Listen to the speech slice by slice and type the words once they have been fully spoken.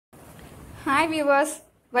Hi viewers,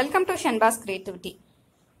 welcome to Shanba's Creativity.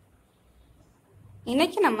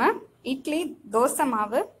 இன்னைக்கு நம்ம இட்லி தோசை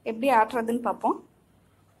மாவு எப்படி ஆட்டுறதுன்னு பார்ப்போம்.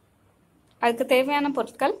 அதுக்கு தேவையான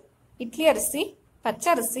பொருட்கள் இட்லி அரிசி,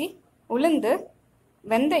 பச்சரிசி, உளுந்து,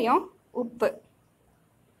 வெந்தயம், உப்பு.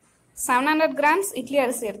 700 grams இட்லி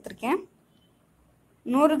அரிசி எடுத்திருக்கேன்.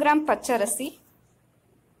 100 gram பச்சரிசி,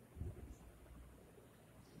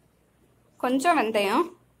 கொஞ்சம் வெந்தயம்,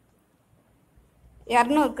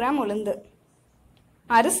 200 gram உளுந்து.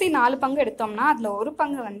 அரிசி 4 பங்கு எடுத்தோம்னா அதுல ஒரு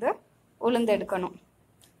பங்கு வந்து உளுந்து எடுக்கணும்.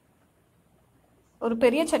 ஒரு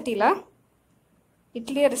பெரிய சட்டியில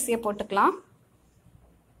இட்லி அரிசியை போட்டுக்கலாம்.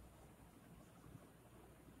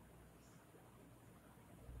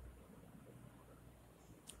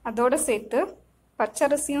 அதோட சேர்த்து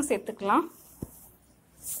பச்சரிசியும் சேர்த்துக்கலாம்.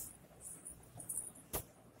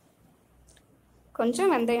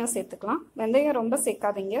 கொஞ்சம் வெந்தயம் சேர்த்துக்கலாம். வெந்தயம் ரொம்ப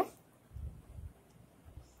சேர்க்காதீங்க.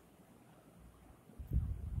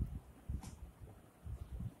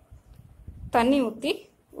 தண்ணி ஊற்றி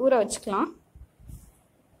ஊற வச்சுக்கலாம்.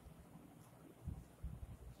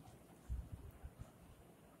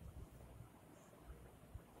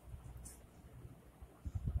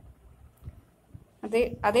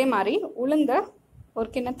 அதே மாதிரி உளுந்த ஒரு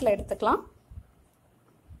கிண்ணத்துல எடுத்துக்கலாம்.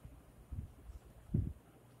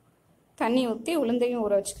 தண்ணி ஊற்றி உளுந்தையும்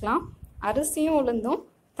ஊற வச்சுக்கலாம். அரிசியும் உளுந்தும்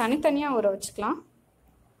தனித்தனியாக ஊற வச்சுக்கலாம்.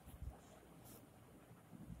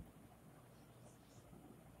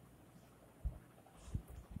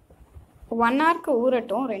 ஒன் ஹவருக்கு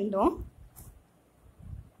ஊறட்டும் ரெண்டும்.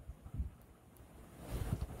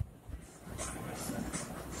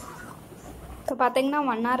 இப்போ பார்த்தீங்கன்னா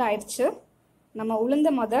 1 hour ஆயிடுச்சு. நம்ம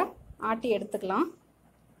உளுந்த ஆட்டி எடுத்துக்கலாம்.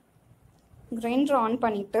 கிரைண்டர் ஆன்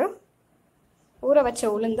பண்ணிட்டு ஊற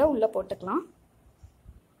வச்ச உளுந்த உள்ள போட்டுக்கலாம்.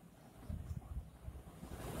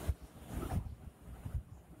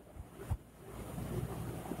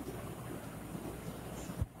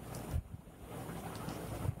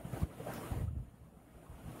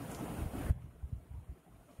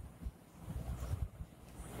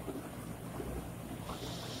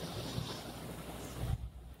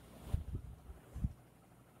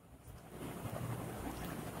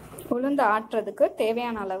 உளுந்து ஆட்டுறதுக்கு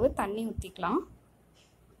தேவையான அளவு தண்ணி ஊற்றிக்கலாம்.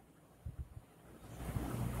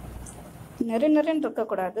 நெருன்னு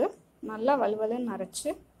இருக்கக்கூடாது. நல்லா வலுவலுன்னு அரைச்சு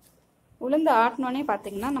உளுந்து ஆட்டினோன்னே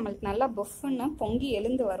பார்த்தீங்கன்னா நம்மளுக்கு நல்லா புஃப்னு பொங்கி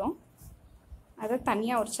எழுந்து வரும். அதை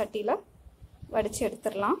தனியாக ஒரு சட்டியில் வடித்து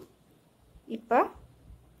எடுத்துடலாம். இப்போ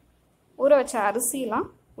ஊற வச்ச அரிசிலாம்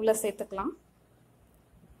உள்ளே சேர்த்துக்கலாம்.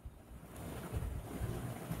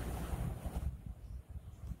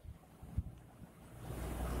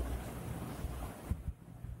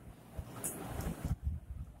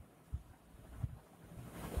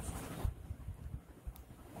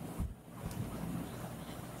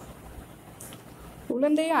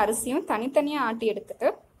 உளுந்தையும் அரிசியும் தனித்தனியாக ஆட்டி எடுத்துட்டு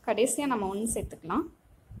கடைசியாக நம்ம ஒன்று சேர்த்துக்கலாம்.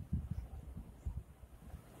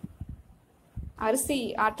 அரிசி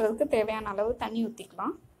ஆட்டுறதுக்கு தேவையான அளவு தண்ணி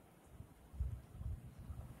ஊற்றிக்கலாம்.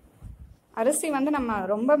 அரிசி வந்து நம்ம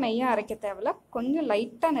ரொம்ப மெய்யாக அரைக்க தேவையில்ல, கொஞ்சம்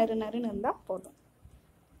லைட்டாக நெருன்னு இருந்தால் போதும்.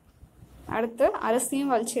 அடுத்து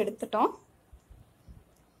அரிசியும் வலிச்சு எடுத்துட்டோம்.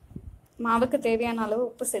 மாவுக்கு தேவையான அளவு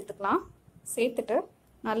உப்பு சேர்த்துக்கலாம். சேர்த்துட்டு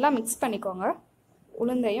நல்லா மிக்ஸ் பண்ணிக்கோங்க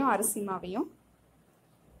உளுந்தையும் அரிசி மாவையும்.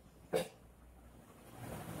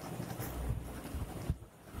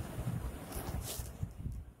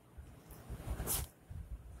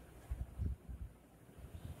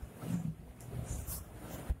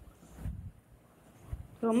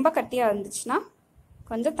 ரொம்ப கட்டியாக இருந்துச்சுன்னா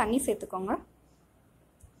கொஞ்சம் தண்ணி சேர்த்துக்கோங்க.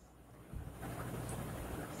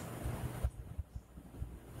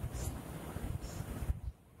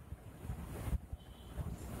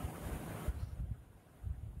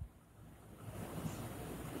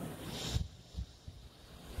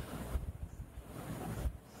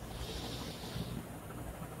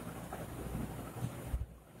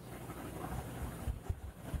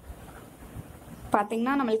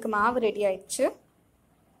 பார்த்தீங்கன்னா நம்மளுக்கு மாவு ரெடி ஆயிடுச்சு.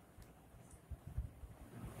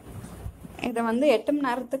 இதை வந்து 8 மணி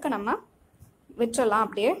நேரத்துக்கு நம்ம விட்டுறலாம்.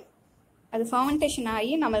 அப்படியே அது ஃபர்மெண்டேஷன்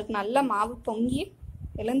ஆகி நம்மளுக்கு நல்ல மாவு பொங்கி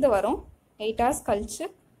எழுந்து வரும். 8 hours கழிச்சு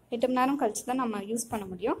 8 மணி நேரம் கழிச்சு தான் நம்ம யூஸ் பண்ண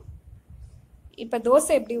முடியும். இப்போ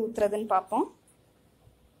தோசை எப்படி ஊற்றுறதுன்னு பார்ப்போம்.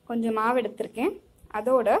 கொஞ்சம் மாவு எடுத்திருக்கேன்.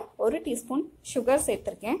 அதோட 1 டீஸ்பூன் சுகர்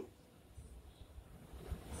சேர்த்துருக்கேன்.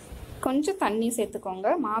 கொஞ்சம் தண்ணி சேர்த்துக்கோங்க.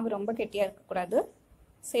 மாவு ரொம்ப கெட்டியாக இருக்கக்கூடாது.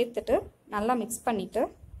 சேர்த்துட்டு நல்லா மிக்ஸ் பண்ணிவிட்டு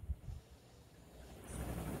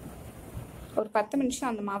ஒரு 10 நிமிஷம்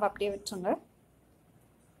அந்த மாவு அப்படியே விட்டுருங்க.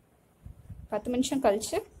 10 நிமிஷம்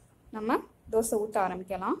கழிச்சு நம்ம தோசை ஊற்ற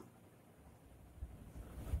ஆரம்பிக்கலாம்.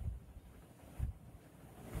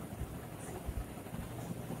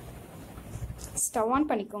 ஸ்டவ் ஆன்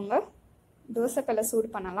பண்ணிக்கோங்க. தோசைக்கல்லை சூடு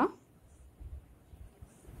பண்ணலாம்.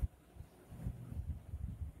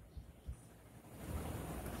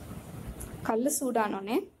 கல்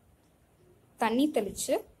சூடானோடனே தண்ணி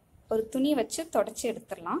தெளித்து ஒரு துணி வச்சு தொடச்சி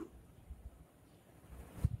எடுத்துடலாம்.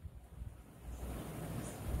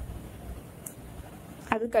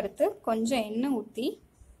 அதுக்கடுத்து கொஞ்சம் எண்ணெய் ஊற்றி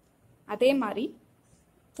அதே மாதிரி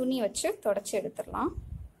துணி வச்சு தொடச்சி எடுத்துடலாம்.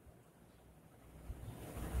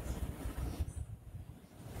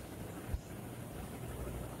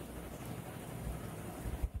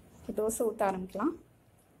 தோசை ஊற்ற ஆரம்பிக்கலாம்.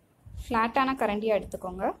 ஃப்ளாட்டான கரண்டியாக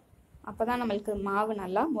எடுத்துக்கோங்க. அப்போ தான் நம்மளுக்கு மாவு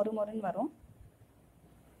நல்லா மொறுமொறுன்னு வரும்.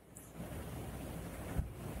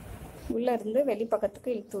 உள்ளே இருந்து வெளிப்பக்கத்துக்கு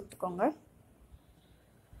இழுத்து விட்டுக்கோங்க.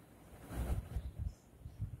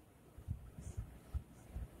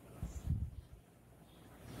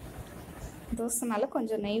 தோசை மேலே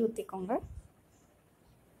கொஞ்சம் நெய் ஊற்றிக்கோங்க.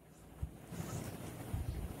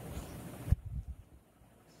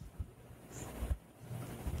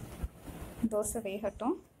 தோசை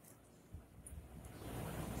வேகட்டும்.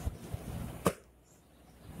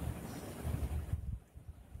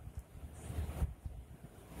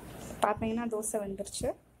 பார்த்தீங்கன்னா தோசை வெந்துருச்சு.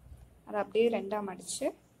 அதை அப்படியே ரெண்டாக மடித்து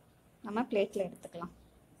நம்ம பிளேட்டில் எடுத்துக்கலாம்.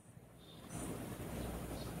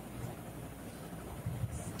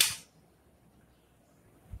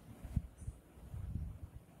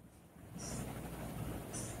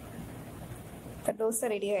 இப்போ தோசை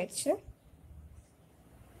ரெடி ஆயிடுச்சு.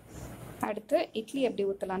 அடுத்து இட்லி எப்படி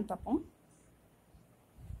ஊற்றலான்னு பார்ப்போம்.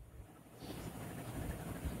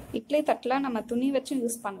 இட்லி தட்டில் நம்ம துணி வச்சும்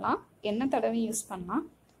யூஸ் பண்ணலாம், எண்ணெய் தடவையும் யூஸ் பண்ணலாம்.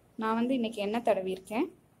 நான் வந்து இன்றைக்கி எண்ணெய் தடவிருக்கேன்.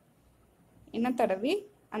 எண்ணெய் தடவி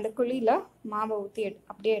அந்த குழியில் மாவை ஊற்றி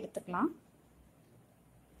அப்படியே எடுத்துக்கலாம்.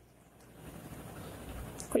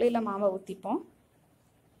 குழியில் மாவை ஊற்றிப்போம்.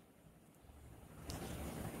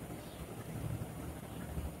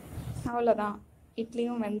 அவ்வளோதான்,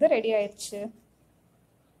 இட்லியும் வந்து ரெடி ஆயிடுச்சு.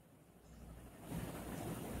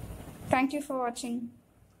 Thank you for watching.